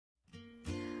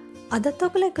අදත්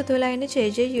ඔයගොල්ලෝ එකතු වෙලා ඉන්නේ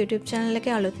JJ YouTube channel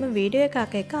එකේ අලුත්ම වීඩියෝ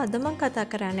එකක් එක්ක. අද මම කතා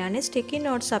කරන්න යන්නේ sticky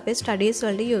notes අපේ studies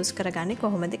වලදී use කරගන්නේ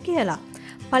කොහොමද කියලා.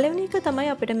 පළවෙනි එක තමයි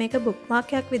අපිට මේක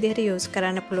bookmark එකක් විදිහට use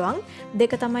කරන්න පුළුවන්.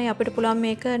 දෙක තමයි අපිට පුළුවන්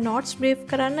මේක notes brief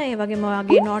කරන්න. ඒ වගේම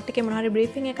ඔයාගේ note එකේ මොන හරි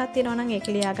briefing එකක් තියෙනවා නම් ඒක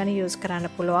ලියා ගන්න use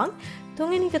කරන්න පුළුවන්.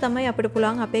 තුන්වෙනි එක තමයි අපිට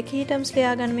පුළුවන් අපේ key terms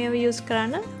ලියා ගන්න මේව use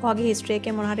කරන්න. ඔයාගේ history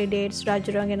එකේ මොන හරි dates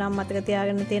රාජ්‍යරුවන්ගේ නම් මතක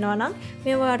තියාගන්න තියෙනවා නම්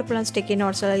මේව ඔයාලට පුළුවන් sticky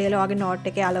notes වල ලියලා ඔයාගේ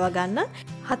note එකේ අලව ගන්න.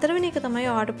 හතරවෙනි එක තමයි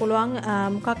ඔයාලට පුළුවන්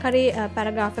මොකක් හරි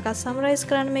paragraph එකක් summarize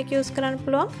කරන්න මේක use කරන්න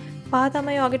පුළුවන්. පහ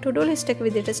තමයි ඔයාගේ to do list එක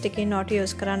විදිහට sticky note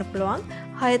use කරන්න පුළුවන්.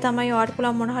 හය තමයි ඔයාලට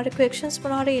පුළුවන් මොන හරි questions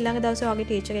මොන හරි ඊළඟ දවසේ ඔයාගේ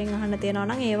teacher එකෙන් අහන්න තියෙනවා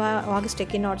නම් ඒවා ඔයාගේ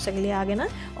sticky notes එක ලියාගෙන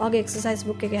ඔයාගේ exercise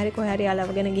book එකේ හරි කොහේ හරි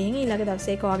අලවගෙන ගිහින් ඊළඟ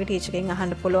දවසේ ඒක ඔයාගේ teacher එකෙන්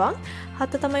අහන්න පුළුවන්.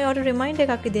 හත තමයි ඔයාලට reminder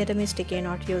එකක් විදිහට මේ sticky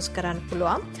note use කරන්න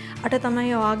පුළුවන්. අට තමයි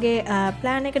ඔයාගේ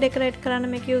plan එක decorate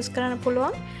කරන්න මේක use කරන්න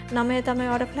පුළුවන්. නවය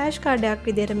තමයි ඔයාලට flash card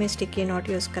එකක් විදිහට මේ sticky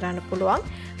note use කරන්න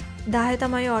පුළුවන්. 10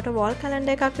 තමයි ඔයාලට wall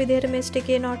calendar එකක් විදිහට මේ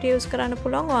sticky note use කරන්න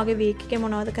පුළුවන්. ඔයාගේ week එකේ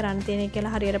මොනවද කරන්න තියෙන්නේ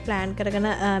කියලා හරියට plan කරගෙන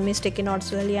මේ sticky notes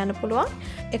වල ලියන්න පුළුවන්.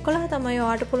 11 තමයි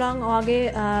ඔයාලට පුළුවන් ඔයාගේ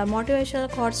motivational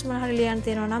quotes මොන හරි ලියන්න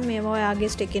තියෙනවා නම් මේවා ඔයාගේ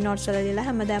sticky notes වල ලියලා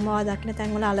හැමදාම ඔයා දකින්න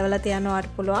තැන් වල අලවලා තියන්න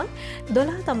ඔයාලට පුළුවන්.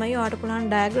 12 තමයි ඔයාලට පුළුවන්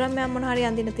diagram එකක් මොන හරි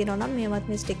අඳින්න තියෙනවා නම් මේවත්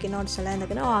මේ sticky notes වල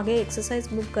ඇඳගෙන ඔයාගේ exercise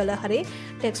book වල හරි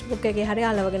text book එකේ හරි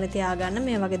අලවගෙන තියාගන්න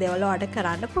මේ වගේ දේවල් ඔයාලට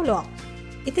කරන්න පුළුවන්.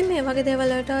 ඉතින් මේ වගේ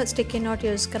දේවල් වලට sticky note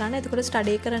use කරන්න. එතකොට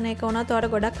study කරන එක වුණත්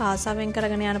ඔයාලට ගොඩක් ආසාවෙන්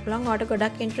කරගෙන යන්න පුළුවන්. ඔයාලට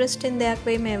ගොඩක් interesting දෙයක්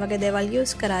වෙයි මේ වගේ දේවල්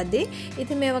use කරද්දී.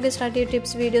 ඉතින් මේ වගේ study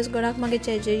tips videos ගොඩක් මගේ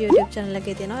JJ YouTube channel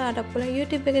එකේ තියෙනවා. ඔයාලට පුළුවන්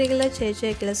YouTube එකේ ගිහලා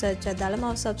JJ කියලා search එකක් දාලා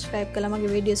මාව subscribe කරලා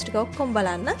මගේ videos ටික ඔක්කොම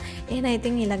බලන්න. එහෙනම්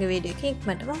ඉතින් ඊළඟ වීඩියෝ එකකින්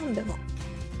ඉක්මනටම හම්බෙමු.